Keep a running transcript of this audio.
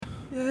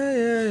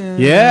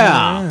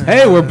Yeah.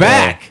 Hey, we're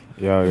back.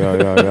 Yo.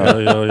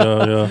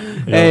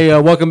 Hey,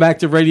 welcome back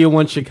to Radio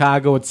 1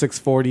 Chicago at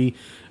 640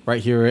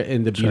 right here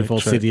in the beautiful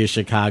city of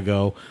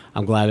Chicago.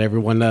 I'm glad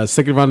everyone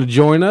sticking around to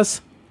join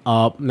us.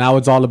 Now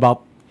it's all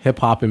about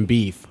hip-hop and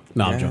beef.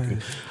 No, I'm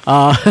joking.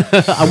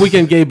 A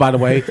Weekend Gay, by the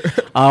way.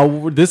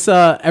 This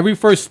every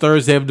first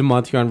Thursday of the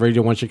month here on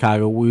Radio 1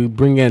 Chicago, we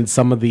bring in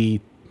some of the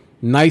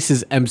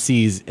nicest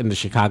MCs in the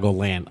Chicago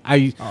land.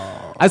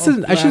 I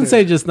shouldn't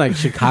say just like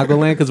Chicago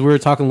land because we were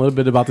talking a little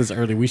bit about this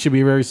earlier. We should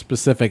be very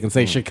specific and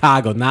say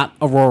Chicago, not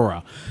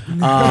Aurora.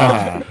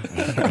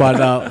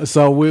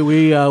 So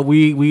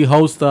we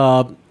host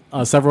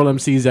several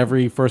MCs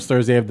every first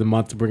Thursday of the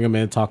month to bring them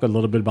in and talk a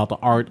little bit about the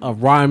art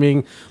of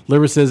rhyming,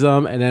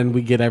 lyricism, and then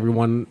we get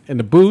everyone in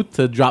the booth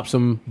to drop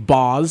some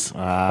bars or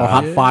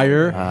hot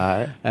fire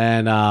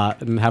and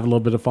have a little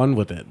bit of fun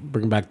with it.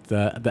 Bring back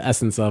the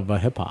essence of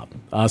hip hop.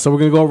 So we're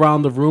going to go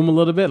around the room a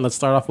little bit. Let's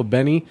start off with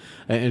Benny.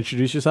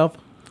 Introduce yourself.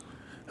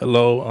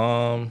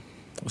 Hello.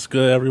 What's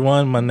good,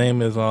 everyone? My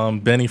name is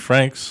Benny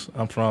Franks.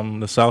 I'm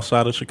from the south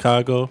side of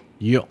Chicago.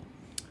 Yep.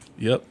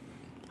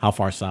 How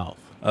far south?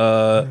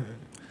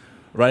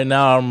 Right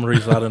now, I'm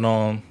residing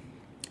on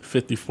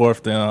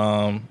 54th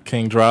and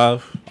King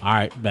Drive. All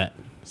right, bet.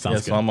 Sounds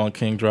good. So I'm on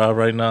King Drive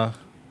right now.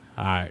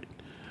 All right.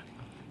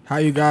 How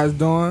you guys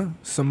doing?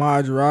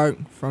 Semaj Rock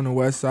from the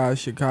west side of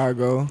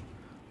Chicago.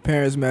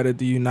 Parents met at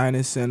the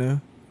United Center.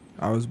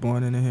 I was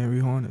born in the Henry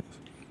Hornets.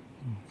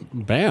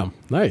 Bam.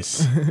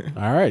 Nice.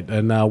 All right.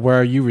 And where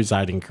are you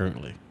residing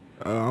currently?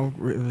 I'm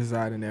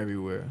residing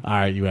everywhere. All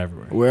right, you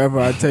everywhere. Wherever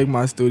I take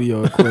my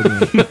studio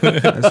equipment,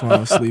 that's where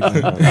I'm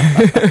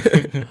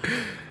sleeping.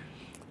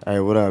 Hey,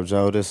 what up,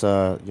 Joe? This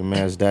your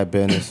man's That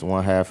Business,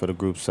 one half of the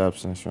group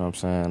Substance, you know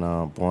what I'm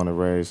saying? Born and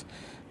raised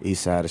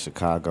east side of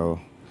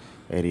Chicago,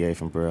 88th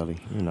and Burley,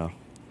 you know.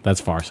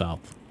 That's far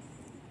south.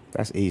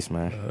 That's east,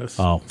 man. That's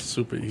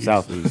super east.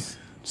 Southeast.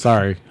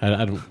 Sorry,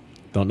 I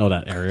don't know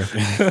that area.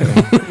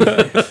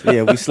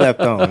 Yeah, we slept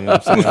on, you know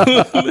what I'm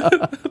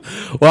saying?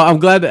 Well, I'm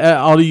glad that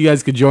all of you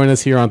guys could join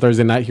us here on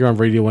Thursday night here on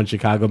Radio 1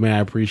 Chicago, man. I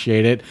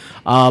appreciate it.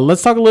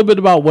 Let's talk a little bit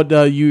about what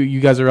you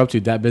guys are up to,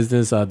 That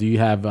Business. Do you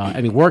have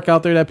any work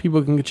out there that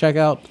people can check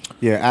out?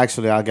 Yeah,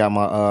 actually, I got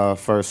my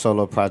first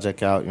solo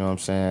project out, you know what I'm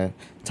saying,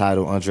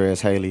 titled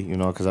Andreas Haley, you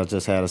know, because I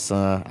just had a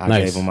son. I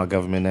gave him my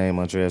government name,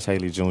 Andreas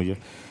Haley Jr.,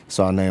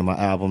 so I named my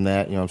album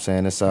that, you know what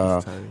I'm saying? It's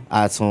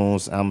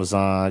iTunes,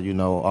 Amazon, you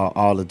know,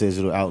 all the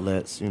digital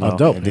outlets, you know.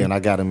 Dope, and then I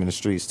got them in the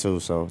streets, too,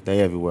 so they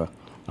everywhere.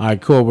 All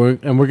right, cool. We're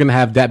going to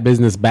have That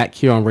Business back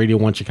here on Radio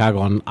 1 Chicago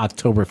on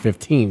October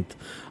 15th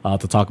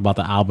to talk about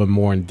the album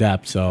more in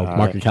depth, so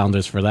mark your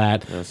calendars for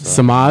that. Yes,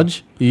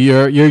 Semaj,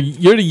 you're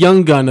the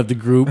young gun of the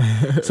group,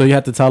 so you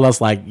have to tell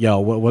us, like, yo,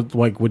 what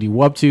are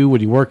you up to?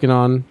 What are you working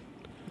on?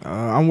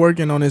 I'm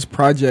working on this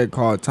project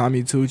called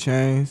Tommy 2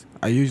 Chainz.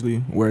 I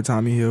usually wear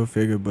Tommy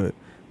Hilfiger, but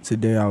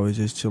today I was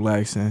just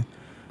chillaxing.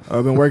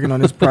 I've been working on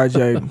this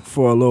project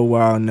for a little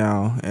while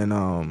now, and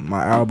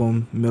my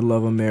album, Middle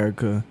of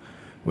America,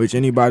 which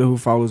anybody who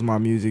follows my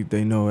music,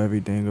 they know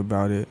everything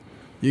about it.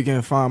 You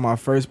can find my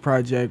first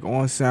project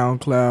on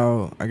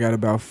SoundCloud. I got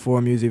about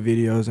 4 music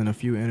videos and a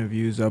few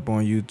interviews up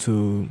on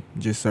YouTube.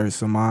 Just search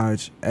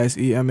Semaj,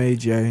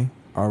 SEMAJ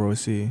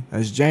ROC.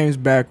 That's James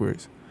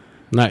backwards.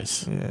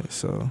 Nice. Yeah,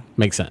 so.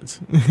 Makes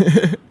sense.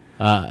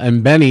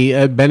 And Benny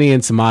and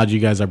Semaj, you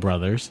guys are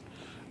brothers.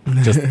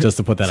 Just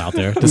to put that out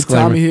there.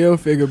 Disclaimer. Tommy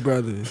Hilfiger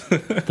brothers.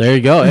 There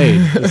you go. Hey,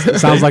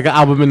 sounds like an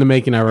album in the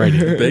making already.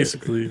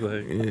 Basically,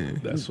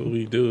 that's what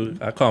we do.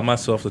 I call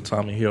myself the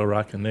Tommy Hill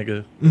rockin'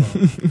 nigga.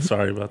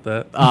 Sorry about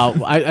that. I'm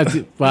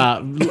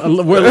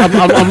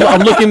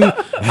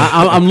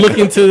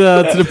looking to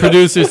the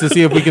producers to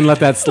see if we can let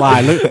that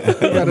slide.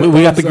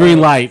 We got the green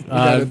light.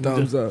 Got a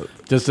thumbs up.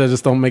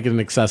 Just don't make it an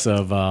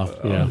excessive. Yeah,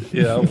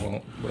 I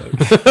won't.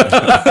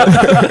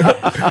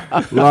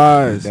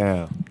 Lies.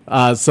 Damn.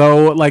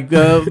 So, like,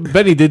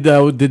 Benny,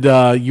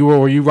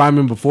 were you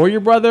rhyming before your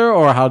brother,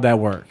 or how'd that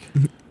work?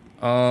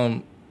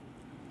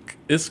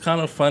 It's kind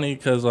of funny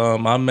because I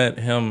met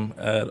him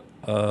at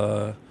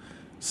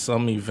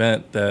some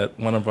event that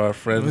one of our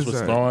friends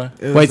was throwing.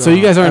 Wait, so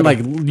you guys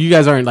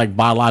aren't like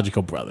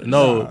biological brothers?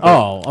 No.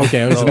 Oh,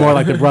 okay. It was more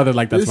like the brother,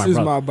 like that's this my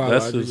brother. My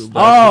biological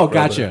brother.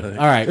 Gotcha.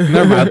 All right,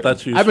 never mind. I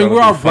thought you. I mean,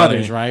 we're all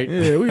brothers, right?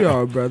 Yeah, we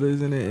all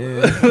brothers in the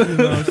end. You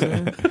know what I'm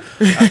saying?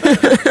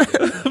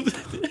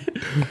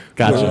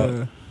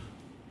 Gotcha.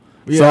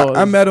 Yeah,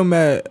 I met him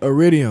at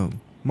Iridium.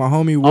 My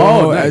homie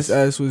Warhol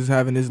SS was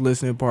having his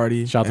listening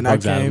party, and I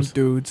came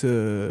through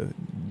to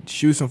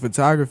shoot some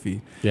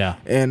photography. Yeah.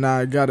 And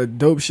I got a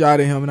dope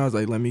shot of him, and I was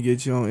like, let me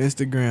get you on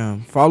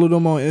Instagram. Followed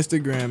him on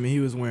Instagram, and he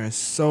was wearing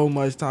so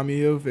much Tommy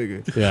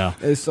Hilfiger. Yeah.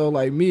 And so,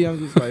 like me, I'm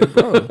just like,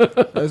 bro,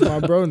 that's my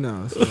bro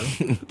now. So.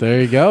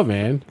 There you go,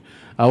 man.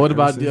 What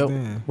about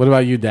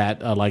you,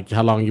 Dat? Like,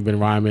 how long you been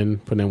rhyming,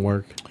 putting in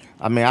work?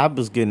 I mean, I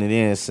was getting it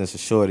in since a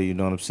shorty, you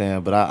know what I'm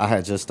saying? But I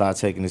had just started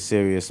taking it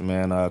serious,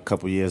 man, a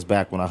couple years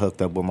back when I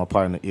hooked up with my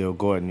partner, Il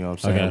Gordon, you know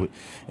what I'm saying? Okay.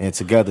 And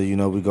together, you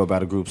know, we go by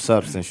the group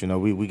Substance. You know,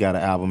 we got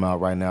an album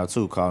out right now,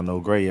 too, called No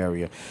Gray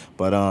Area.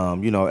 But,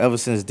 you know, ever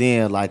since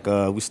then, like,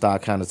 we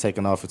started kind of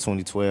taking off in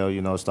 2012,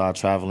 you know, started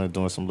traveling,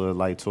 doing some little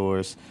light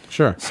tours.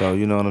 Sure. So,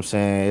 you know what I'm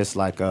saying? It's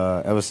like,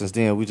 ever since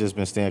then, we just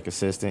been staying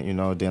consistent, you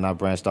know. Then I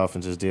branched off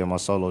and just did my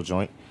solo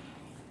joint.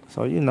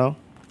 So, you know.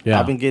 Yeah.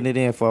 I've been getting it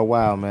in for a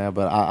while, man,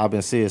 but I've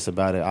been serious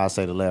about it, I'll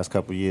say the last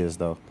couple of years,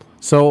 though.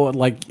 So,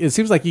 like, it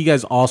seems like you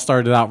guys all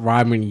started out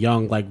rhyming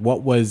young. Like,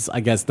 what was,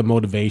 I guess, the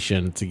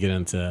motivation to get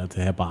into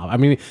hip-hop? I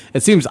mean,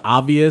 it seems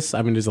obvious.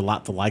 I mean, there's a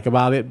lot to like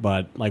about it,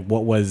 but, like,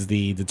 what was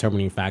the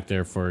determining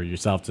factor for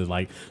yourself to,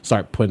 like,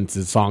 start putting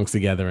some songs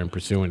together and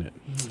pursuing it?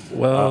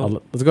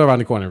 Well, let's go around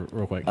the corner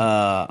real quick.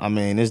 I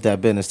mean, it's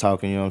that business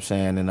talking, you know what I'm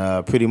saying?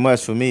 And pretty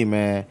much for me,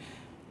 man,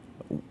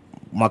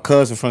 my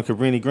cousin from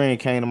Cabrini Green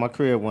came to my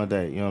crib one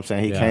day. You know what I'm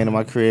saying? He came to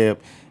my crib.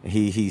 And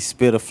he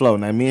spit a flow.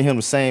 Now, me and him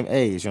the same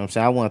age. You know what I'm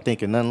saying? I wasn't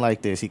thinking nothing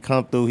like this. He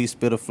come through. He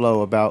spit a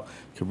flow about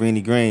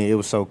Cabrini Green. It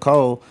was so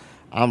cold.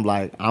 I'm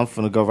like, I'm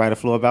finna go write a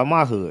flow about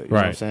my hood. You know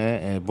what I'm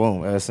saying? And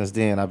boom, ever since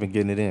then, I've been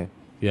getting it in.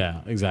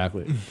 Yeah,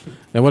 exactly.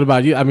 And what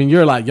about you? I mean,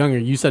 you're a lot younger.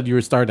 You said you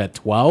were started at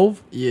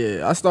 12?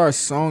 Yeah, I started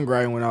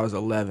songwriting when I was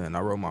 11.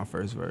 I wrote my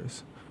first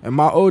verse. And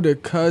my older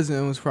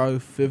cousin was probably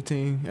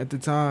 15 at the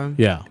time.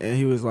 Yeah. And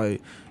he was like,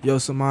 yo,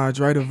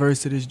 Semaj, write a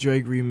verse to this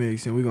Drake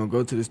remix, and we're going to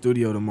go to the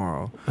studio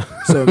tomorrow.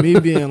 So me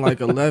being like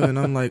 11,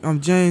 I'm like,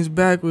 I'm James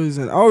backwards.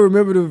 And I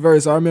remember the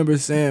verse. I remember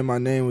saying my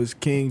name was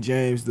King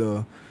James,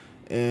 though.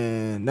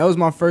 And that was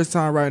my first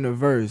time writing a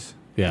verse.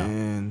 Yeah.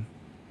 And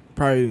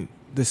probably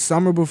the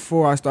summer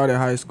before I started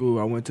high school,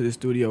 I went to the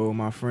studio with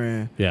my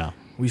friend. Yeah.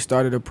 We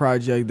started a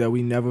project that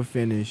we never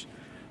finished.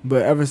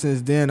 But ever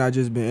since then, I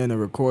just been into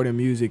recording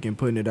music and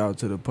putting it out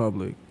to the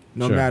public,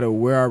 no matter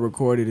where I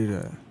recorded it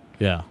at.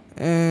 Yeah.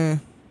 And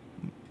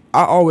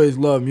I always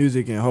loved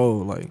music in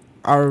whole. Like,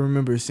 I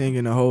remember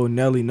singing the whole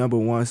Nelly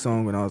 #1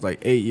 song when I was like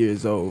 8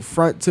 years old,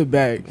 front to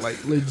back,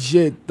 like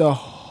legit the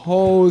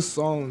whole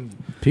song.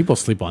 People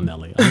sleep on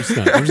Nelly. I'm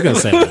just gonna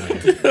say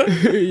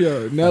it.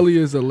 Yo, Nelly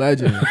is a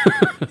legend.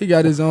 He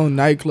got his own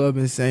nightclub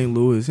in St.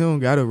 Louis. He don't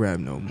gotta rap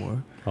no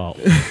more. Oh.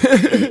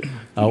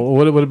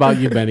 What about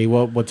you, Benny?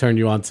 What turned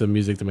you on to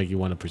music to make you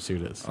want to pursue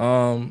this?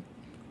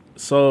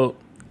 So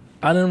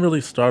I didn't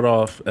really start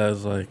off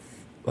as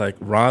like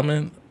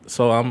rhyming.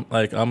 So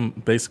I'm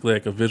basically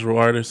like a visual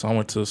artist. So I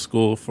went to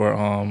school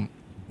for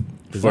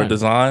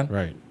design.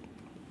 Right.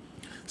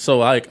 So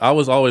like I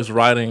was always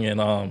writing in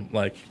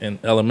like in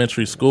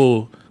elementary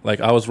school. Like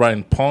I was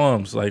writing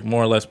poems, like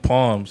more or less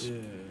poems.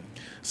 Yeah.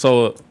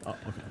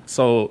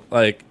 So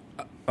like.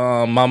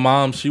 My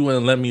mom, she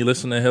wouldn't let me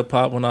listen to hip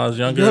hop when I was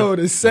younger. Yo,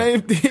 the same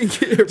thing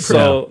here,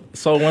 bro.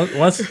 So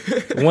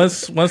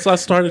once I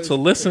started to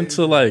listen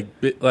to like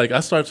I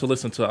started to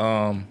listen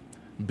to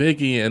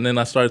Biggie, and then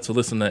I started to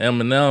listen to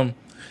Eminem,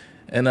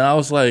 and I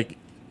was like,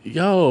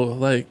 yo,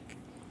 like.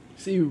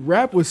 See,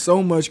 rap was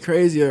so much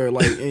crazier,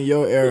 like, in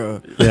your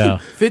era. Yeah.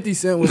 50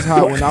 Cent was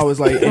hot when I was,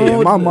 like, 8.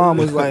 And my mom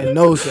was like,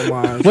 no,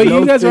 Semaj. Wait,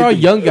 you guys are all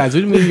young guys. What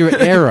do you mean your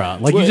era?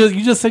 Like,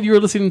 you just said you were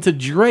listening to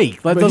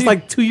Drake. Like, that was,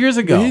 like, 2 years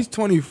ago. He's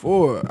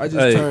 24. I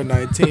just turned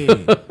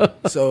 19.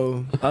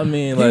 So, I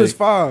mean, he was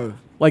 5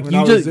 like, when you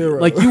I just, was 0.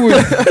 like, you were...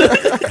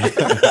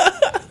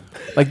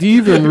 Like, do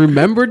you even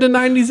remember the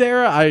 90s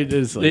era?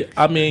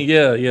 I mean,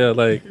 yeah.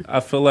 Like,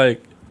 I feel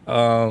like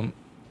I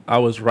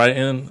was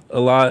writing a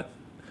lot.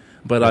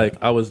 But like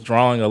I was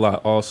drawing a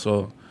lot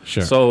also.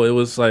 Sure. So it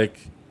was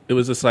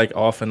just like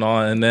off and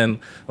on. And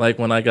then like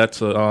when I got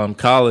to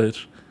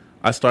college,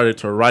 I started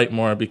to write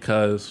more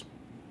because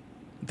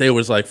I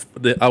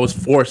was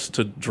forced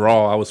to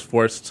draw. I was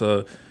forced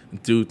to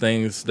do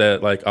things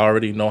that like I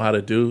already know how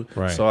to do.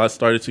 Right. So I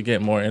started to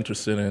get more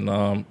interested in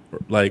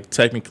like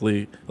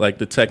technically like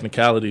the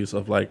technicalities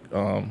of like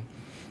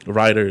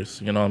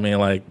writers. You know what I mean?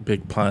 Like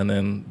Big Pun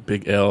and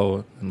Big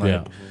L and like.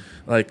 Yeah.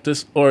 Like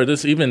this, or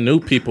this even new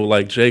people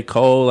like J.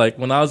 Cole. Like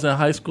when I was in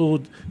high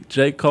school,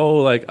 J.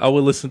 Cole, like I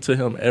would listen to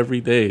him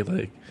every day.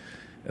 Like,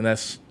 and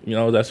that's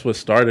what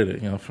started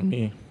it, for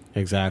me.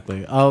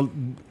 Exactly. Now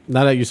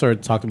that you sort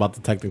of talked about the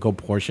technical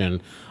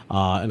portion,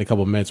 in a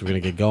couple of minutes we're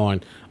gonna get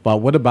going. But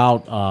what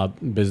about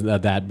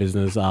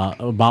business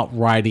about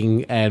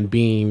writing and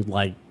being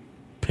like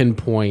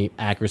pinpoint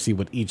accuracy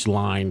with each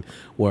line,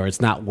 where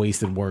it's not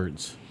wasted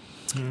words?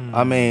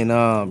 I mean,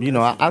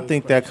 I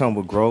think that comes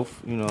with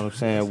growth, you know what I'm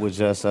saying, with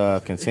just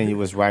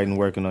continuous writing,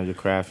 working on your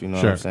craft, you know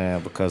what I'm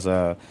saying, because,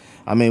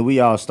 we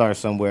all start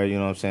somewhere, you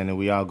know what I'm saying, and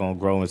we all going to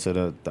grow into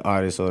the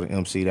artist or the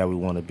MC that we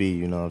want to be,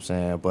 you know what I'm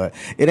saying, but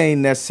it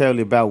ain't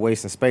necessarily about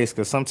wasting space,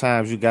 because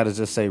sometimes you got to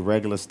just say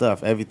regular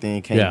stuff.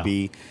 Everything can't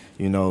be,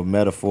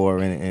 metaphor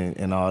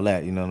and all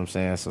that, you know what I'm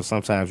saying, so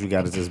sometimes you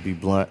got to just be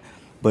blunt.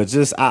 But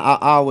just, I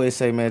always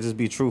say, man, just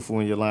be truthful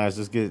in your lines.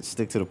 Just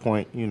stick to the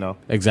point,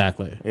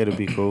 Exactly. It'll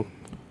be cool.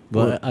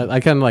 But I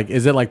kind of like.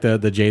 Is it like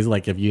the J's?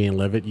 Like if you ain't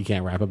live it, you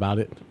can't rap about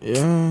it.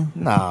 Yeah.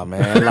 Nah,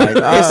 man. Like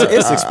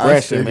it's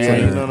expression,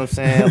 man. You know what I'm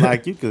saying?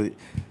 Like you could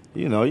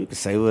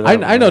say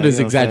whatever. I know there's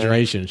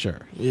exaggeration, sure.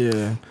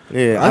 Yeah.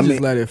 Yeah. I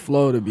just let it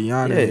flow. To be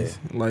honest,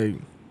 like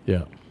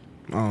yeah.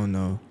 I don't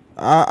know.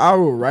 I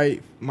will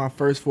write my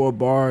first 4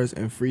 bars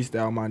and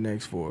freestyle my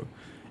next 4.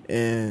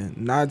 And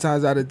 9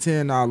 times out of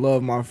 10, I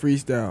love my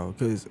freestyle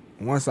because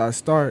once I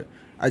start,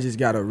 I just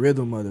got a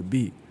rhythm of the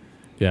beat.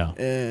 Yeah.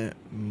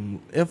 And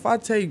if I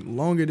take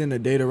longer than a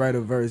day to write a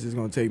verse, it's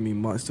going to take me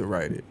months to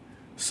write it.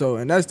 So,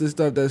 and that's the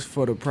stuff that's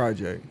for the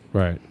project.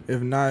 Right.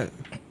 If not,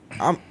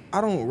 I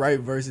don't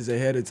write verses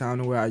ahead of time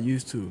the way I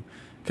used to.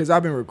 Because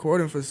I've been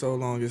recording for so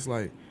long, it's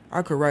like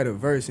I could write a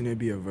verse and it'd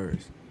be a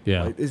verse.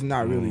 Yeah. Like, it's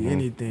not really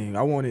anything.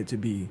 I want it to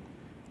be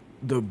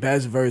the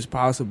best verse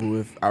possible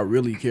if I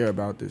really care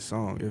about this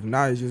song. If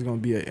not, it's just going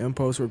to be an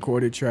impulse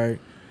recorded track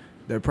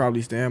that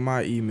probably stay in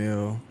my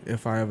email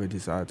if I ever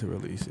decide to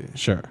release it.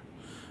 Sure.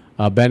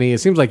 Benny, it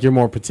seems like you're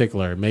more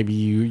particular. Maybe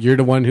you're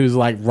the one who's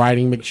like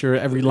writing, make sure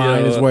every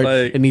line is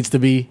where it needs to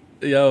be.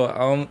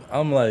 Yo,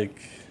 I'm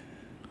like,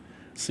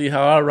 see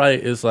how I write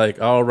is like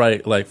I'll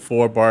write like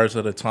 4 bars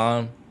at a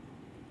time.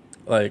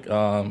 Like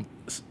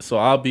so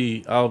I'll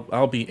be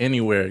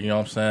anywhere, you know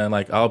what I'm saying?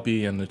 Like I'll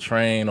be in the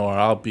train or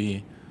I'll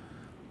be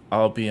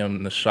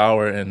in the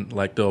shower and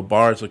like the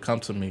bars will come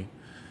to me.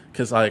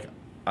 Cuz like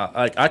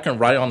I can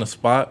write on the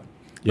spot,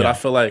 but I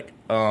feel like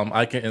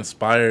I get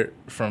inspired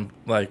from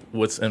like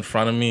what's in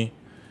front of me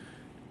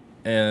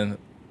and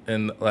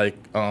like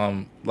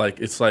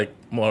it's like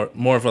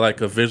more of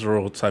like a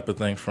visual type of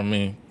thing for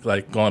me,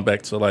 like going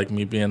back to like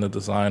me being a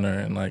designer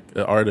and like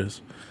an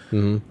artist.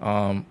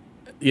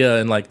 Yeah,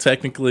 and like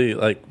technically,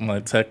 like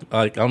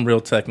like I'm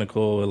real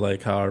technical with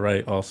like how I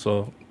write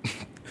also.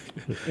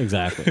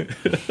 Exactly,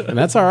 and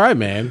that's all right,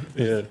 man.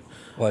 Yeah,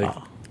 like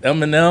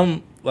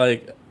Eminem,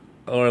 like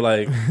or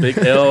like Big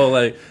L,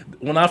 like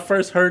when I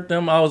first heard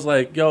them, I was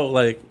like, yo,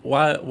 like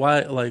why,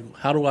 like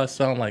how do I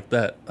sound like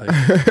that?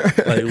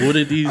 Like what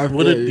are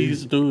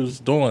these dudes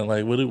doing?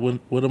 Like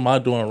what am I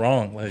doing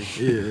wrong? Like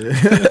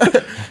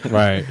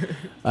right.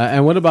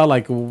 And what about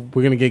like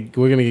we're gonna get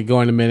going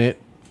in a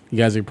minute. You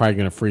guys are probably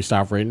going to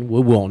freestyle written.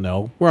 We won't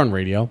know. We're on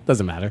radio.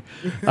 Doesn't matter.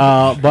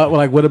 But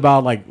like, what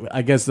about like?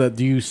 I guess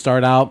do you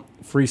start out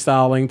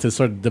freestyling to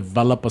sort of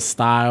develop a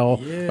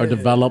style or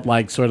develop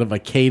like sort of a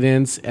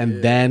cadence,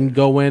 and then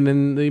go in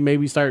and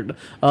maybe start,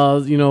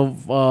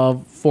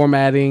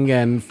 formatting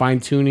and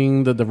fine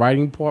tuning the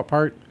writing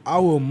part? I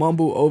will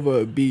mumble over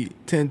a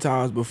beat 10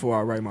 times before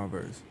I write my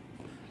verse.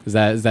 Is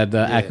that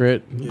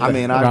accurate? Yeah. I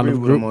mean, I agree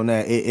with him on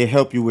that. It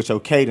help you with your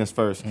cadence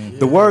first.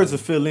 The words will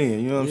fill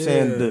in. You know what I'm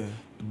saying?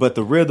 But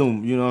the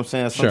rhythm, you know what I'm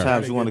saying?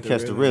 Sometimes you want to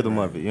catch the rhythm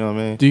of it. You know what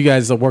I mean? Do you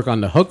guys work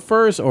on the hook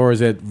first, or is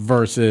it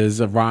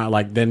verses around?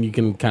 Like then you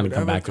can kind of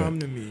come back to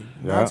it. To me.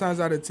 9 times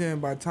out of 10,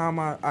 by the time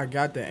I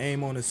got the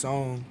aim on the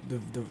song,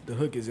 the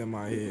hook is in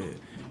my head.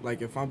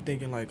 Like if I'm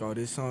thinking like, oh,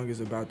 this song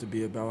is about to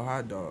be about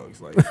hot dogs,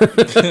 like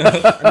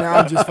now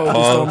I'm just focused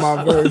on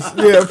my verse.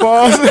 Yeah,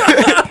 pause.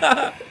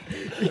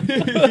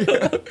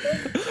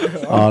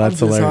 I'm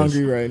just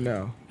hungry right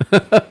now.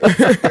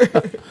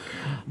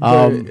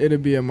 It'll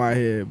be in my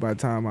head by the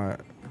time I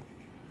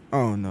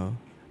don't know.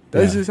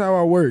 That's just how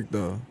I work,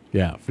 though.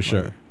 Yeah, for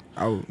sure. Like,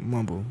 I'll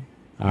mumble.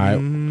 All right.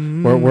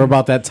 We're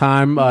about that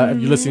time. If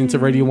you're listening to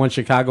Radio 1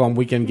 Chicago on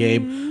Weekend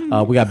Game,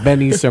 we got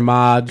Benny,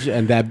 Semaj,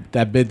 and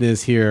that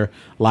business here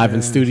live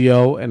in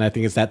studio, and I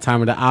think it's that time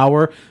of the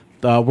hour.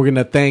 We're going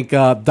to thank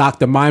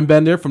Dr.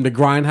 Mindbender from the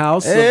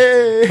Grindhouse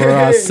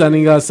for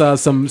sending us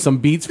some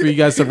beats for you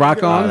guys to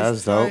rock on.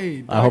 That's dope.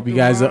 I hope you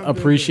guys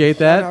appreciate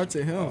that. Shout out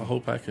to him. I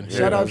hope I can hear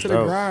Shout out to the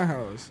dope.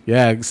 Grindhouse.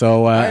 Yeah,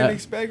 so I didn't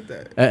expect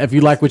that. If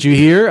you like what you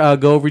hear,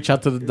 go reach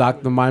out to the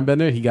Dr.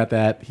 Mindbender. He got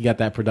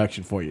that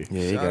production for you.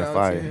 Yeah, he Shout got out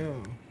fire. to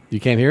him. You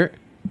can't hear it?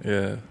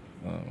 Yeah.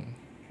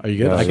 Are you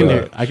good?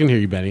 Yeah, I can hear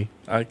you, Benny.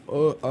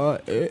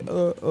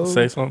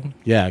 Say something.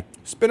 Yeah,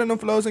 Spinning them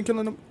flows and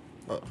killing them.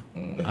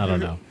 I don't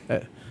know.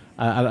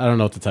 I don't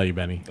know what to tell you,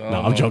 Benny.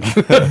 No, I'm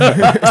joking.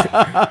 That's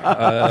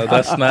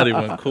not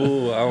even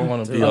cool. I don't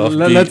want to be off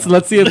beat.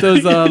 Let's see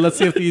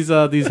if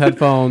these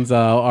headphones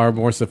are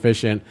more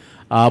sufficient.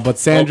 But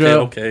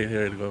Sandra, okay,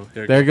 here it goes.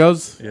 There it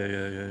goes.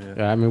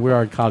 Yeah. I mean, we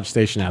are a college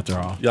station after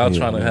all. Y'all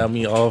trying to have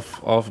me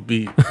off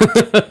beat.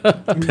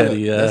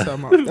 Petty. That's how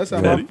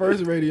my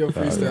first radio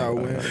freestyle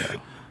went.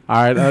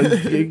 All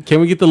right,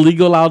 can we get the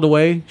legal out of the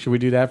way? Should we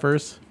do that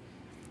first?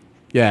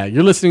 Yeah,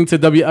 you're listening to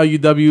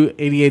WLUW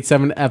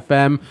 88.7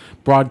 FM,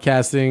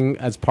 broadcasting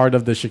as part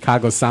of the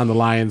Chicago Sound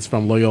Alliance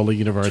from Loyola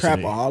University.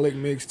 Trapaholic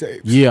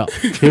mixtapes. Yeah,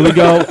 here we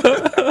go.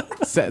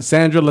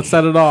 Sandra, let's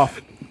set it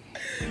off.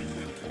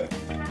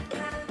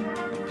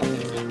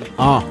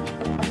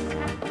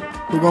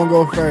 Who gonna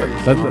go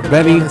first?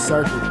 Benny.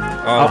 Circle.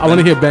 I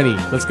want to hear Benny.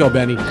 Let's go,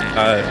 Benny. All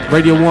right.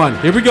 Radio 1.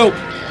 Here we go.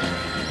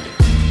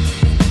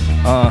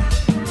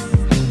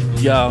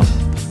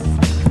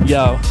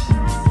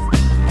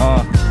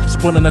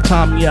 Putting the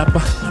Tommy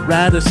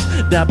apparatus,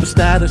 dapper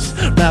status,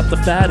 rap the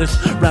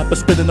fattest, rapper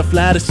spitting the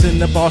flattest,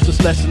 and the boss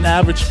is less than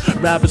average.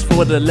 Rappers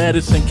for the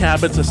lettuce and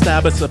carrots, a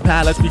stabbers, a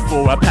palace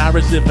before I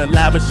Paris, living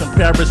lavish in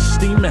Paris,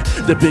 steaming.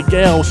 The big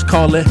L's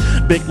call it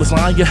big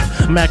lasagna,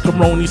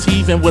 macaroni's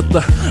heaving with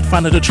the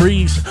front of the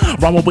trees,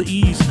 rhyming with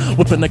ease,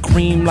 whipping the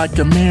cream like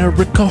a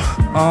miracle.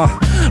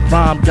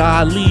 Rhyme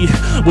golly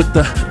with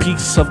the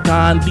piece of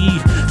Gandhi,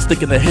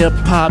 sticking the hip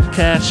hop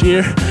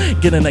cashier,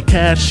 getting a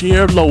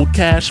cashier, load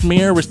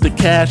cashmere, it's the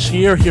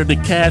cashier, here the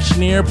cash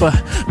near, but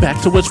back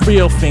to its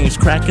real things,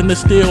 cracking the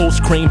stills,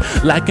 cream,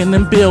 lacking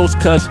in bills,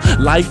 cause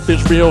life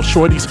is real,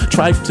 shorties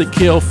tripe to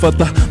kill for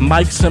the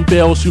mics and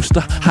bills, used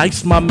to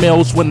heist my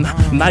mills when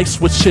nights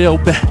was chill,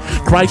 but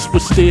Christ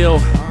was still,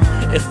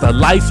 if the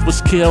lights was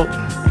killed.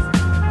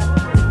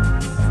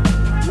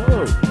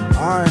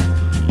 Alright.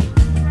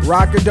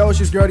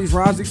 Rockadocious, girl, these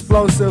rhymes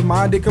explosive.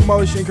 Minded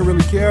commotion, can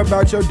really care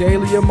about your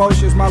daily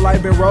emotions. My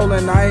life been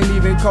rolling, I ain't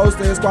even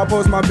coasting. Squad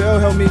post my bill,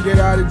 help me get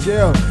out of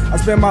jail. I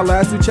spent my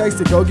last 2 checks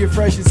to go get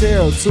fresh as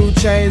hell. 2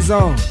 chains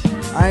on,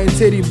 I ain't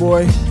titty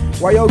boy.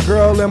 Why your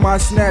girl in my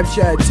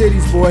Snapchat,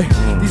 titties boy?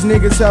 These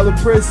niggas hella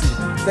prissy,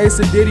 they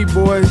Diddy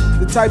boy.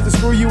 The type to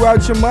screw you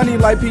out your money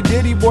like P.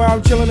 Diddy boy.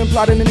 I'm chillin' and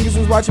plotting, the niggas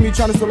was watching me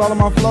trying to steal all of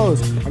my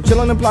flows. I'm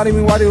chillin' and plotting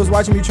me while they was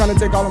watching me trying to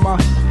take all of my.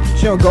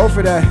 She don't go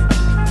for that,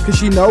 cause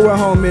she know where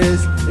home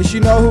is, and she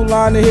know who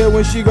line to hit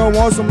when she gon'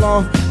 want some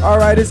long.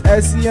 Alright, it's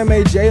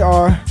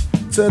SCMAJR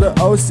to the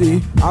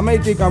OC. I may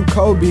think I'm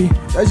Kobe,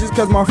 that's just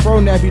cause my fro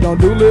nappy.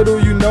 Don't do little,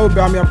 you know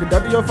about me. I'm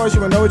conducting your first,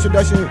 you with no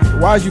introduction.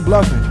 Why is you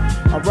bluffing?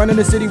 I'm running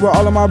the city with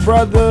all of my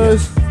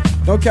brothers.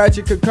 Don't catch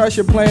a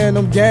concussion playing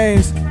them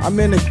games. I'm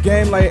in the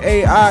game like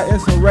AI in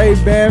some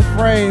Ray-Ban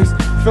frames.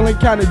 Feeling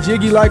kinda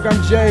jiggy like I'm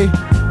Jay.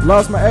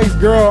 Lost my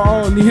ex-girl,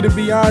 I don't need a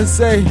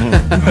Beyonce.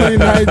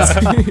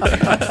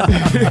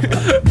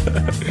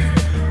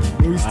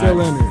 2019. We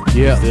still in it.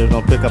 Yeah. Still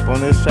gonna pick up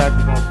on this track.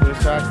 We gonna switch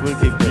tracks. We'll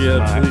keep this.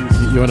 Yeah,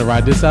 please. You want to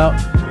ride this out?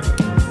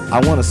 I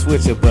wanna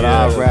switch it, but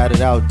I'll ride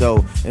it out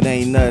though. It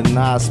ain't nothing,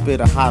 I'll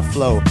spit a hot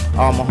flow.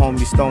 All my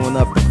homies throwing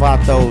up the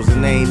vatos,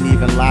 and they ain't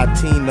even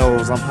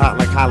Latinos. I'm hot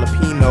like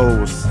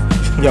jalapenos.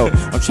 Yo,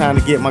 I'm trying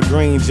to get my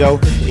green, Joe.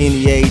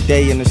 Any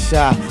day in the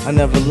shop. I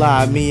never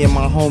lie. Me and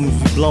my homies,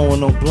 we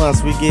blowing on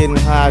blunts. We getting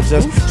high,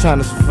 just trying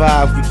to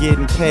survive. We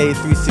getting paid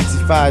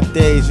 365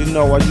 days. You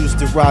know, I used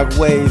to rock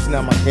waves.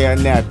 Now my hair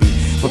nappy.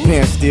 My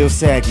pants still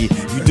saggy.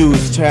 You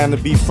dudes trying to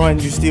be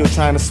front, you still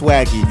trying to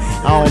swaggy.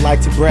 I don't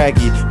like to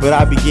braggy, but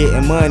I be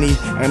getting money,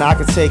 and I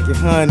can take it,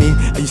 honey.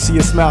 You see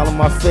a smile on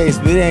my face,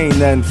 but it ain't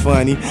nothing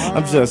funny.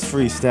 I'm just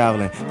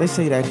freestyling. They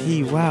say that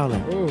he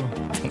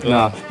wildin'.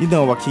 Nah, you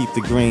know I keep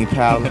the green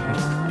powder.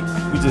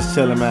 We just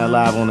chillin', man,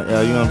 live on the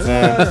L, you know what I'm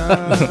saying?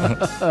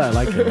 I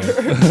like it,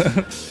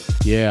 man.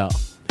 Yeah,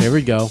 here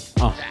we go.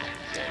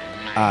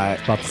 Alright.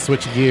 About to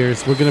switch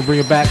gears. We're going to bring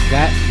it back.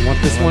 Gat, you want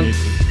this one?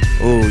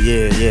 Oh,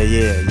 yeah.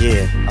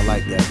 I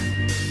like that.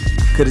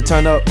 Could it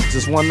turn up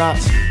just one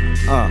notch?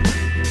 I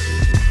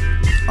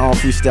don't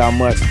freestyle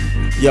much.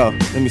 Yo,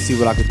 let me see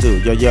what I could do.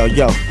 Yo, I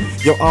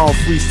don't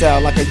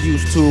freestyle like I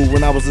used to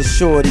when I was a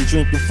shorty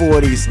drinking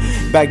 40s.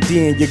 Back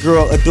then, your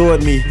girl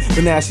adored me,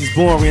 but now she's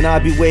boring. I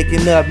be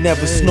waking up,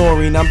 never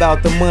snoring. I'm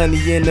about the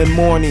money in the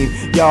morning.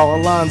 Y'all,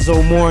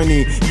 Alonzo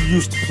Mourning. You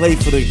used to play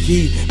for the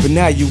Heat, but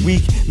now you're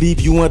weak.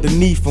 Leave you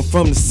underneath, I'm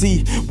from the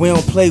sea. We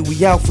don't play,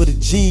 we out for the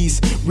G's.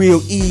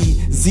 Real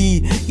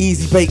easy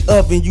bake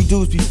oven. You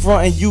dudes be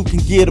frontin', you can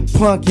get a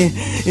pumpkin.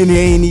 And it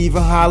ain't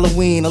even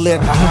Halloween, I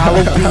let the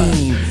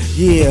Halloween.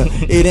 Yeah,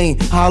 it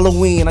ain't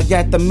Halloween. I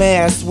got the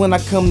mask when I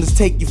come to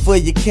take you for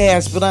your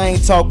cash. But I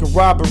ain't talking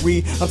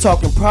robbery, I'm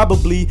talking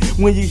probably.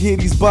 When you hear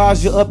these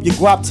bars, you up your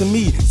guap to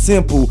me.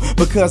 Simple,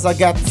 because I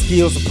got the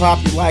skills to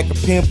pop you like a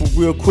pimple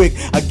real quick.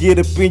 I get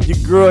up in your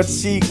girl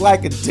cheek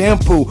like a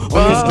dimple. On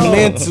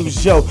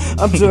instrumentals, yo,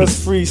 I'm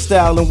just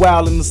freestyling,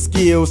 wilding the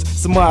skills.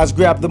 Semaj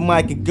grab the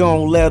mic and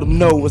go and let them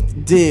know what's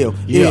the deal.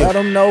 Yeah, let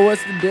them know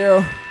what's the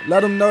deal.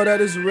 Let them know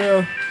that it's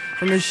real.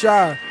 From the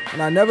shot,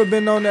 and I never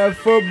been on that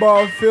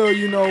football field,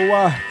 you know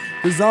why?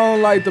 Cause I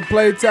don't like to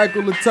play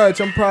tackle or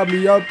touch. I'm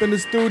probably up in the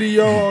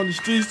studio on the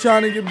streets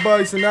trying to get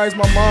bucks. And that's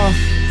my mom.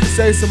 She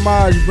say,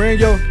 Semaj, bring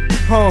your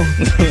home.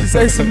 She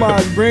say,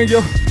 Semaj, bring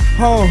your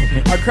home.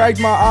 I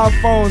cracked my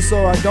iPhone,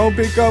 so I don't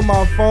pick up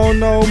my phone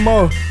no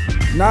more.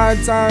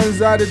 9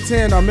 times out of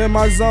 10, I'm in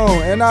my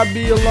zone, and I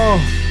be alone.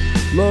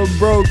 Little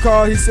bro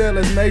called, he said,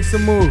 let's make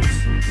some moves.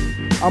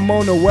 I'm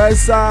on the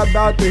west side,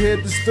 about to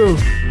hit the stoop.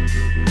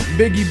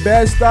 Biggie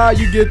best style,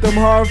 you get them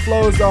hard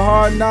flows, the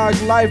hard knock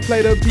life.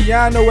 Play the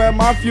piano at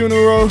my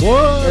funeral.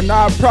 What? And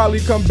I'll probably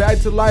come back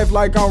to life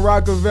like I'm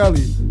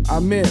Rockavelli. I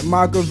meant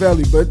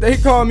Machiavelli, but they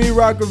call me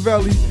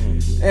Rockavelli.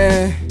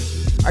 And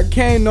I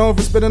came known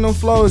for spitting them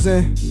flows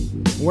and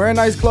wearing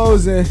nice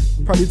clothes and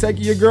probably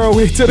taking your girl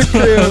with to the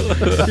crib.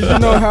 Cause you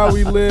know how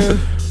we live.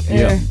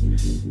 And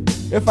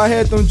if I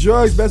had them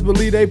drugs, best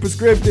believe they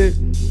prescribed it.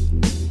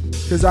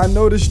 Cause I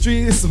know the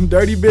street is some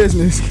dirty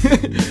business.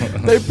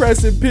 They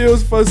pressing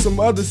pills for some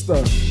other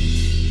stuff.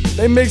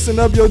 They mixing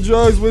up your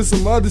drugs with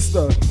some other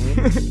stuff.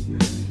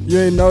 You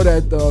ain't know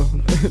that though.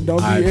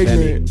 Don't be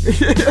ignorant.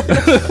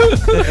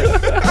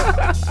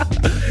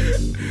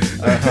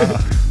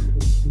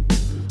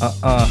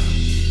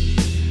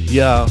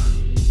 Yo,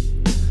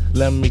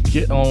 let me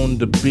get on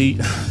the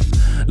beat.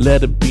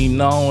 Let it be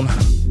known.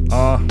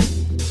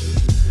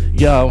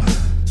 Yo,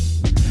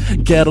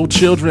 ghetto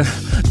children,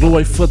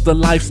 glory for the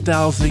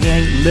lifestyles they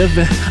ain't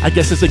living. I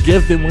guess it's a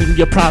given when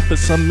your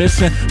profits are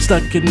missing.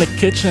 Stuck in the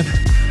kitchen.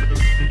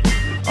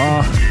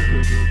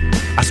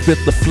 I spit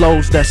the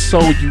flows that's so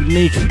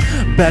unique.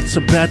 Better,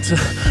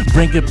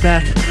 bring it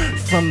back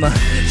from the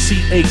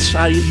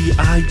CHIEIGO.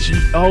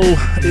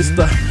 It's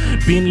the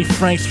Beanie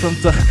Franks from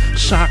the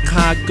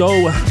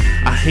Chicago.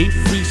 I hate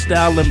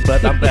freestyling,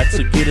 but I'm about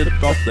to get it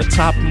off the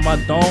top of my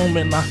dome,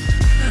 and I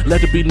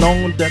let it be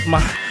known that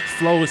my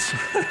flow is. I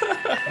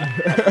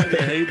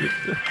hate it.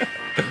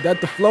 That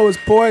the flow is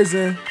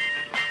poison.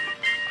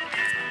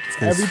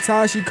 Every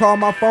time she call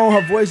my phone,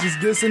 her voice just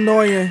gets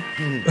annoying.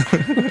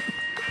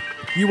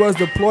 You was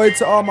deployed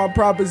to all my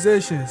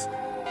propositions.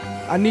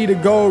 I need a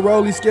gold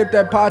rollie, skip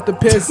that pot to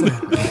pissing.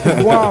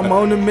 Boy, I'm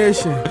on a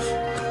mission.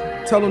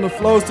 Tell them the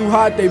flow's too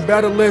hot, they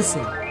better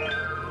listen.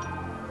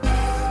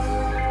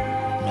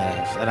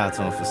 Man, shout out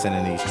to him for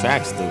sending these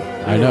tracks through.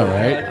 I know,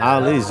 right?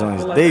 All these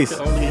joints, I these.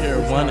 can only hear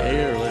one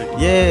air. Like.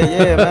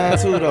 Yeah, man,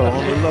 too though,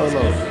 on the low.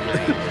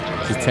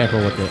 Just tamper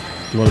with it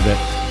a little bit.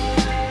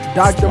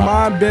 Dr.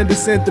 Mindbender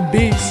sent the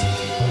beats.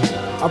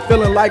 I'm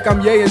feeling like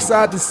I'm Ye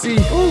inside the sea.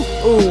 Ooh,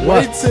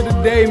 wait till the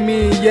day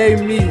me and Ye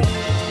meet.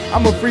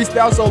 I'm a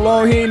freestyle so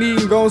long he ain't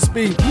even gon'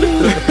 speak.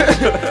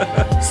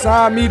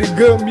 Sign me to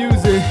good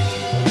music.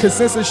 Cause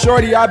since a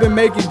shorty I've been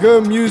making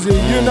good music.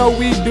 You know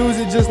we do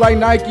it just like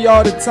Nike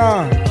all the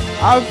time.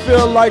 I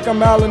feel like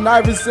I'm Allen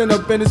Iverson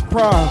up in his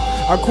prime.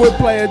 I quit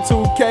playing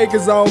 2K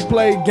cause I don't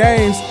play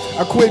games.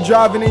 I quit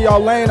driving in y'all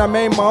lane, I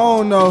made my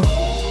own though.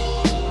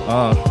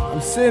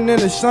 I'm sitting in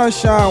the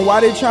sunshine, why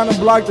they tryna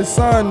block the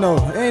sun though?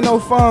 Ain't no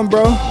fun,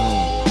 bro.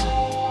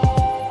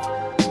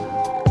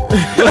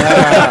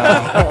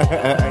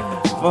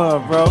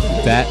 Fun, bro.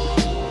 That.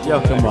 Yo,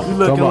 come on. You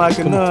looking like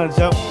a nun,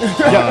 Joe.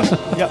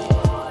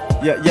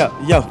 Yo.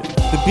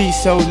 The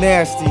beat's so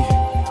nasty.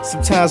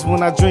 Sometimes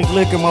when I drink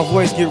liquor, my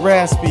voice get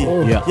raspy.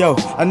 Yeah. Yo,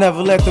 I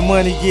never let the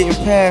money get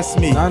past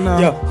me. I know.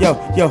 Yo,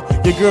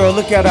 your girl,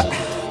 look at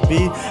her.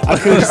 I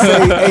couldn't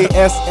say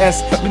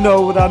ASS, you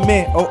know what I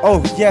meant.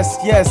 Oh, yes.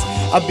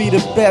 I be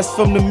the best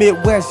from the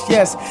Midwest,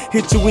 yes.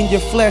 Hit you in your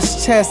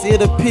flesh chest,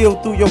 it'll peel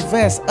through your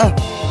vest.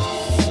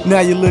 Now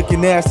you're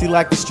looking nasty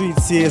like the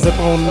streets is up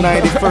on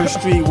 91st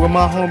Street where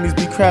my homies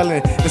be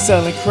crowding and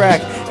selling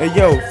crack. And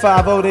yo,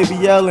 5-0 they be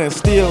yelling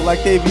still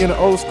like they be in the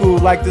old school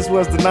like this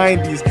was the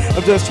 90s.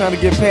 I'm just trying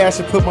to get past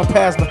and put my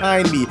past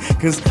behind me.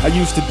 Cause I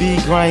used to be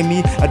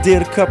grimy, I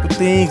did a couple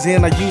things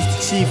and I used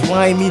to chief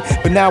limey.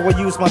 But now I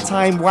use my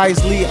time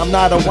wisely, I'm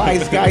not a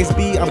wise guy's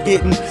beat, I'm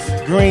getting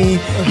green.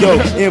 Yo,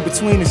 in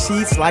between the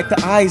sheets like the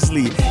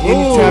Isley.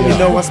 Anytime you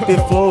know I spit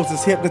flows,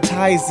 it's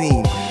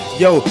hypnotizing.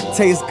 Yo,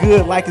 tastes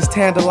good like it's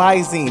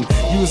tantalizing.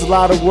 Use a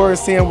lot of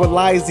words saying what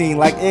lysine,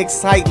 like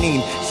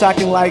exciting,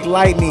 shocking like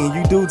lightning.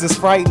 You dudes is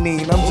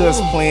frightening. I'm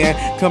just playing,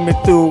 coming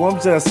through, I'm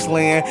just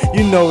slaying.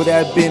 You know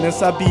that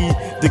business, I be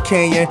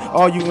decaying.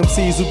 All you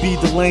MCs who be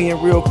delaying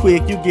real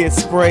quick, you get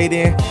sprayed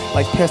in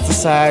like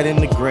pesticide in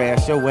the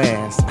grass, your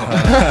ass.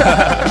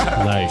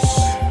 Nice.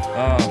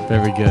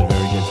 Very good,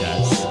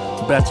 guys.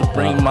 About to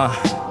bring my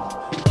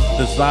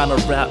designer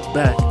rap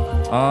back.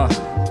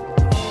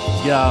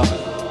 Yeah.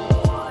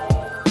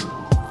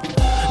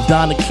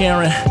 Donna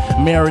Karen,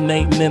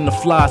 marinating in the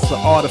floss of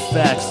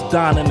artifacts.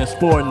 Donning and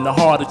sporting the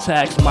heart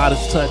attacks.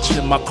 Modest touch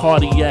in my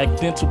cardiac,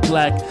 dental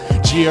black.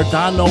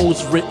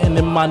 Giordano's written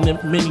in my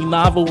mini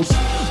novels.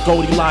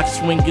 Goldilocks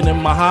swinging in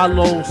my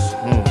hollows.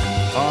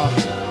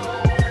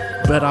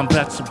 Bet I'm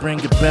about to bring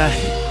it back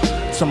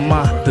to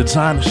my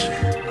designer shit.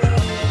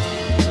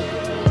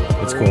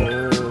 It's cool.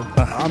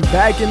 I'm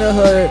back in the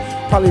hood,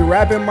 probably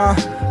rapping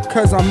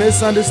cause I'm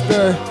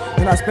misunderstood.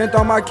 And I spent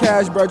all my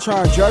cash, bro,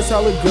 trying to dress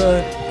hella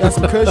good. Got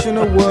some cushion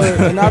of wood.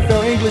 And I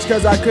felt English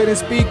cause I couldn't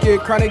speak it.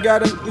 Chronic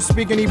got him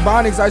speaking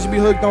ebonics, I should be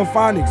hooked on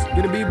phonics.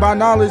 Get a beat by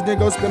knowledge, then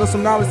go spend on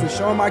some knowledge and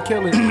show them I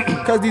kill it.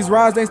 Cause these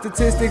rhymes ain't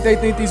statistic, they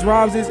think these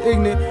rhymes is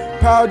ignorant.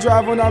 Power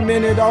drive when I'm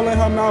in it, all in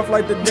her mouth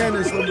like the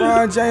dentist.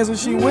 LeBron James when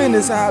she win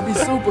this, how I be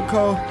super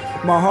cold.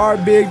 My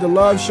heart big, the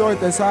love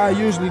short, that's how I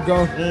usually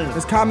go.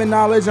 It's common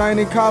knowledge, I ain't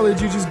in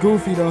college, you just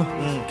goofy though.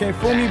 Can't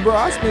fool me, bro,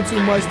 I spend too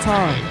much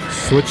time.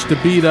 Switch the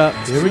beat up.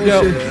 Here we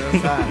go.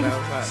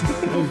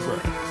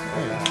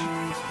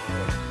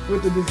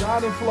 With the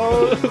designer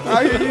flow,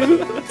 I hear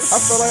you. I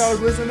felt like I was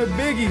listening to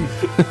Biggie.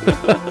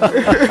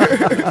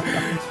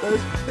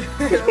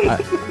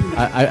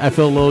 I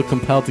feel a little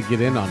compelled to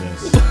get in on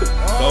this. Go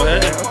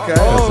ahead. Okay.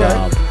 All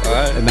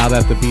right. And now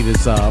that the beat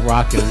is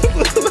rocking,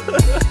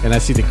 and I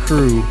see the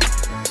crew,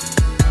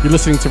 you're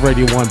listening to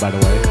Radio 1, by the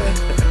way.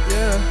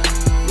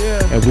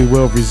 Yeah. And we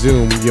will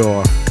resume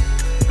your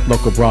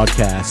local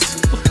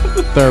broadcast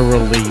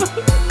thoroughly,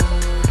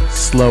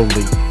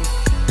 slowly.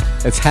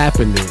 It's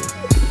happening.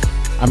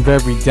 I'm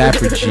very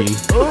dapper, G.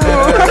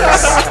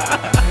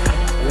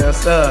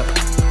 sir.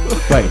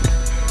 Wait.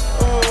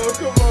 Oh,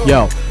 come on.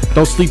 Yo,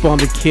 don't sleep on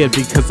the kid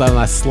because when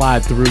I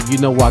slide through, you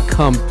know I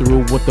come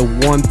through with the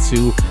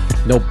 1-2.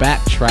 No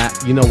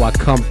backtrack, you know I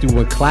come through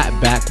and clap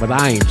back, but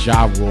I ain't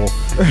Ja Rule.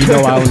 You know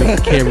I only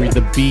carry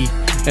the beat,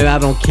 and I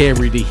don't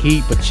carry the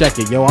heat. But check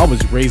it, yo, I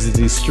was raised in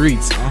these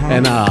streets,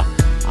 and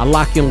I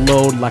lock and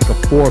load like a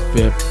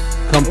 4/5.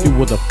 Come through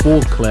with a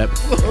full clip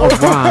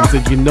of rhymes,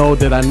 and you know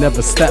that I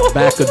never step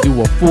back or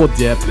do a full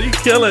dip. You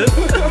kill it.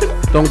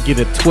 Don't get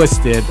it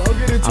twisted.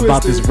 I'm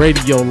about this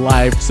radio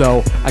life,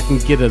 so I can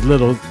get a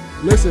little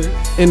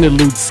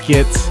interlude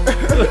skits.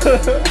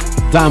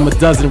 Dime a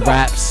dozen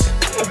raps.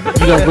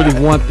 You don't really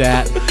want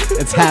that.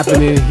 It's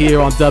happening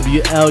here on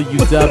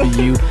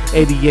WLUW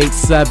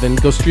 88.7.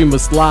 Go stream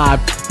us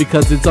live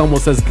because it's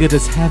almost as good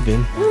as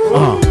heaven.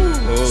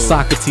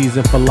 Socrates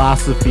and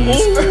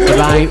philosophies, but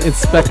I ain't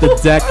inspect the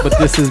deck. But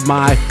this is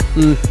my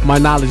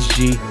knowledge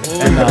G,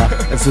 and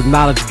it's a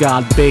knowledge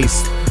God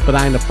based. But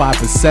I ain't a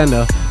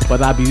 5%er.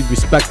 But I be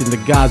respecting the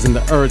gods and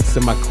the earths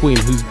and my queen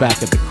who's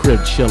back at the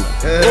crib chillin'.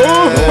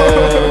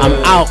 I'm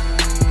out.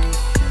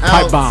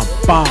 Pipe bomb,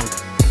 bonk.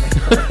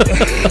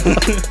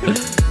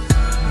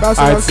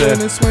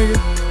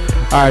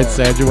 All right,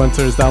 Sandra, you want to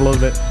turn us down a little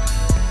bit?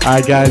 All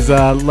right, guys,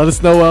 let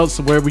us know else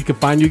where we can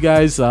find you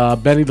guys.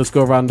 Benny, let's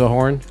go around the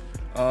horn.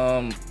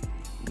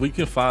 You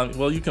can find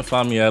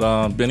me at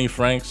Benny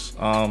Franks.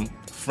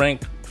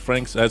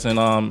 Franks as in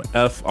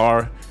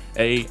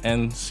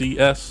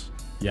FRANCS.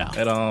 Yeah.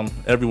 At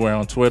everywhere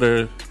on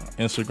Twitter,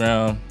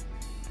 Instagram,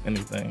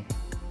 anything.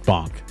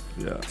 Bonk.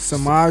 Yeah.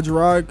 Semaj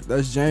Rock,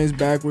 that's James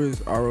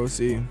backwards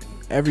ROC.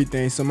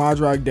 Everything.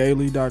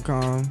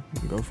 SemajRockDaily.com.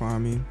 Go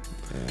find me.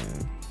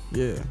 And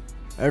yeah.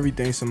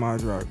 Everything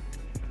Semaj Rock.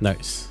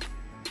 Nice.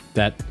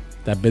 That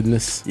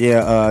business.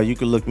 Yeah, you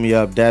can look me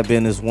up, Dat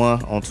Business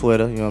 1 on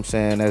Twitter, you know what I'm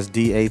saying? That's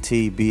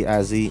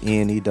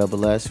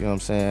DATBIZNESS, you know what I'm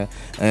saying?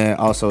 And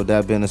also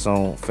Dat Business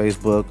on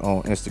Facebook,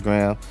 on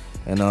Instagram.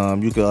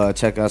 And you can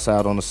check us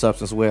out on the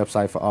Substance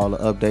website for all the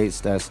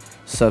updates. That's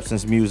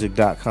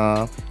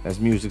substancemusic.com. That's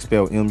music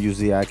spelled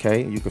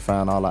MUZIK. You can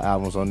find all our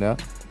albums on there.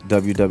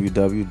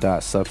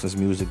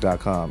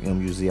 www.substancemusic.com.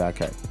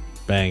 MUZIK.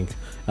 Bang.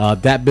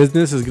 Dat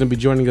Business is going to be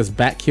joining us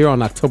back here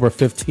on October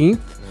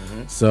 15th.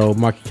 So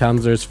mark your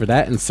calendars for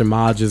that. And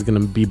Semaj is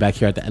going to be back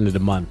here at the end of the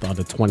month on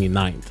the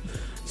 29th.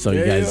 So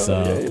you guys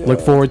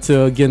look forward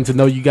to getting to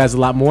know you guys a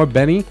lot more.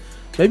 Benny,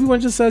 maybe you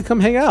want to just come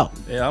hang out.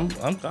 Yeah,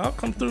 I'll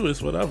come through.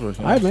 It's whatever.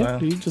 All right,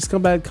 man. You just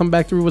come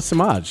back through with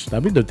Semaj.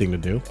 That'd be the thing to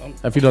do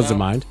if he doesn't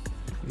mind.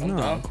 No,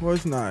 of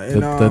course not.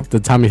 And, the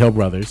Tommy Hill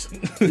brothers.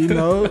 You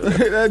know,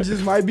 that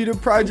just might be the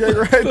project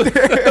right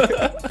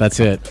there. That's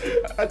it.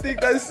 I think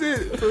that's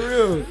it, for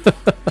real.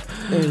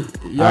 Hey,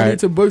 y'all need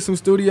to book some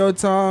studio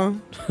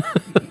time.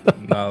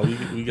 Nah,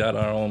 we got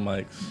our own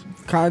mics.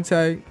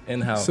 Contact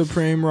in-house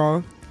Supreme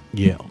Raw.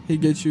 Yeah. He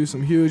gets you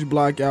some huge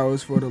block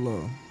hours for the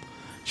low.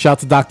 Shout out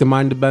to Dr.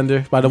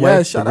 Mindbender, by the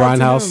way. Shout the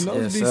Grindhouse. out to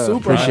him. Yes, Those be sir.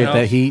 super. Appreciate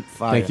that heat.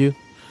 Fire. Thank you.